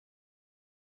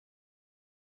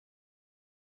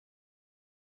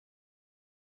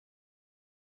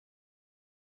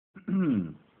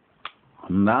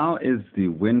Now is the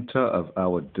winter of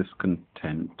our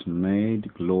discontent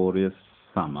made glorious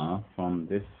summer from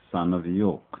this sun of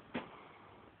York.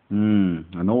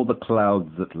 And all the clouds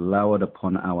that lowered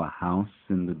upon our house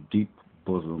in the deep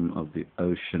bosom of the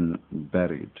ocean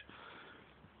buried.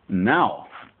 Now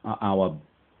are our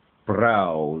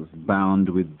brows bound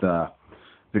with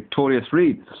victorious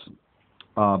wreaths,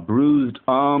 our bruised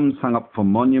arms hung up for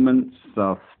monuments,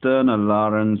 our stern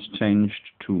alarums changed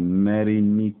to merry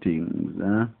meetings,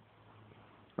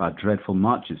 our dreadful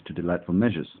marches to delightful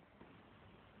measures.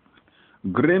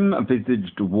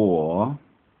 Grim-visaged war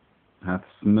hath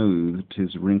smoothed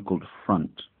his wrinkled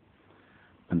front,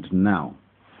 and now,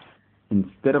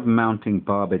 instead of mounting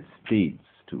barbed steeds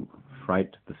to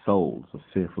fright the souls of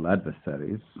fearful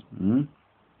adversaries,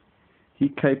 he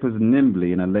capers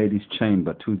nimbly in a lady's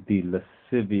chamber to the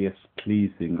lascivious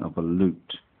pleasing of a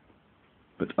lute.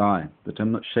 But I, that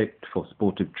am not shaped for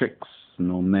sportive tricks,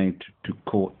 nor made to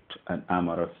court an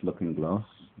amorous looking-glass,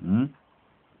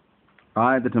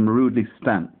 I that am rudely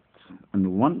stamped,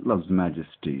 and want love's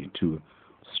majesty to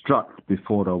strut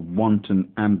before a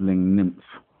wanton ambling nymph,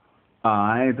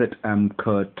 I that am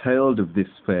curtailed of this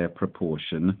fair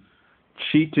proportion,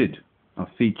 cheated of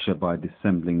feature by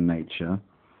dissembling nature,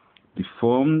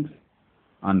 deformed,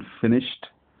 unfinished,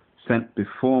 sent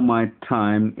before my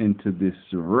time into this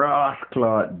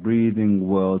wrath-clot breathing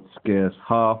world scarce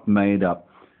half made up,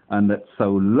 and that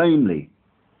so lamely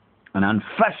and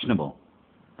unfashionable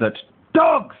that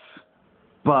dogs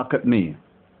bark at me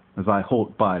as I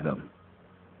halt by them.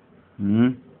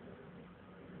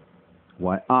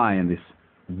 Why, I in this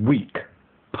weak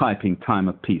piping time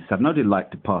of peace have no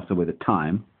delight to pass away the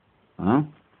time,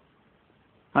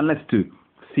 unless to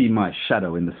see my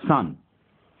shadow in the sun,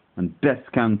 and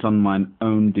descant on mine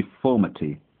own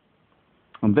deformity.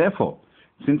 And therefore,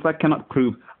 since I cannot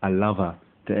prove a lover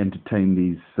to entertain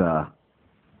these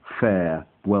fair,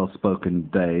 well-spoken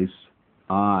days,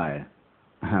 I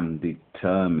am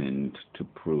determined to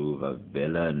prove a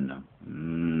villain,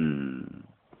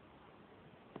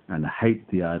 and hate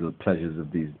the idle pleasures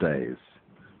of these days.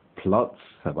 Plots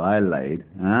have I laid,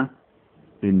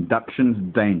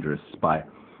 inductions dangerous by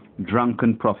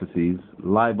drunken prophecies,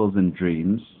 libels and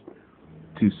dreams,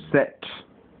 to set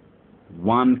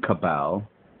one cabal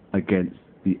against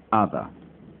the other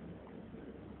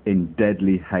in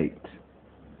deadly hate.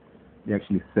 He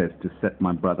actually says to set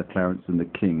my brother Clarence and the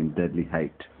king in deadly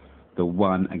hate, the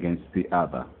one against the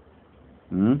other.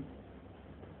 And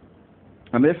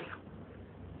if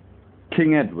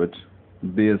King Edward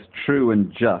be as true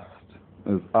and just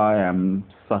as I am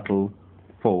subtle,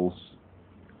 false,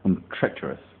 and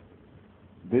treacherous,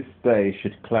 this day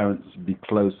should Clarence be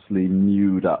closely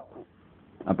mewed up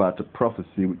about a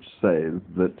prophecy which says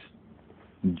that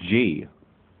G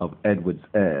of Edward's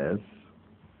heirs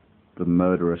the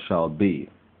murderer shall be.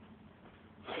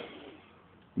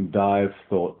 Dive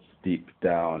thoughts deep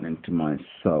down into my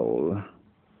soul.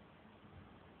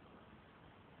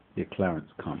 Here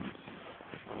Clarence comes.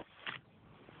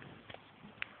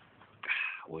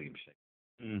 William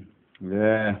Shakespeare.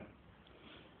 Yeah.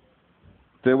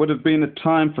 There would have been a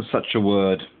time for such a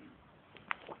word.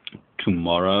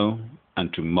 Tomorrow,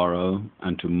 and tomorrow,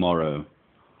 and tomorrow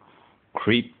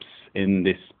creeps in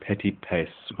this petty pace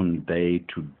from day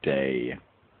to day,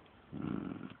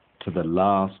 to the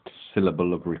last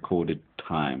syllable of recorded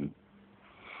time.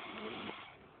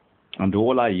 And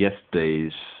all our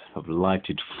yesterdays have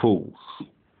lighted fools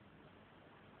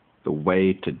the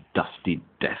way to dusty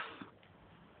death.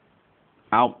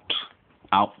 Out,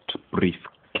 out, brief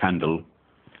candle.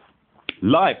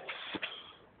 Life's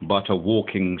but a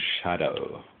walking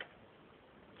shadow.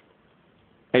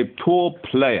 A poor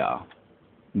player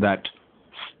that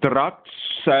struts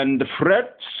and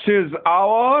frets his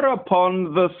hour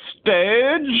upon the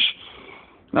stage,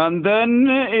 and then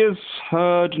is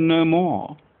heard no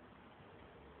more.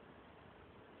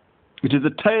 It is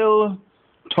a tale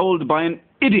told by an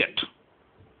idiot,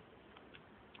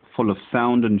 full of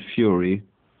sound and fury,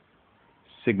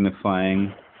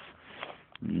 signifying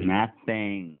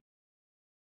nothing.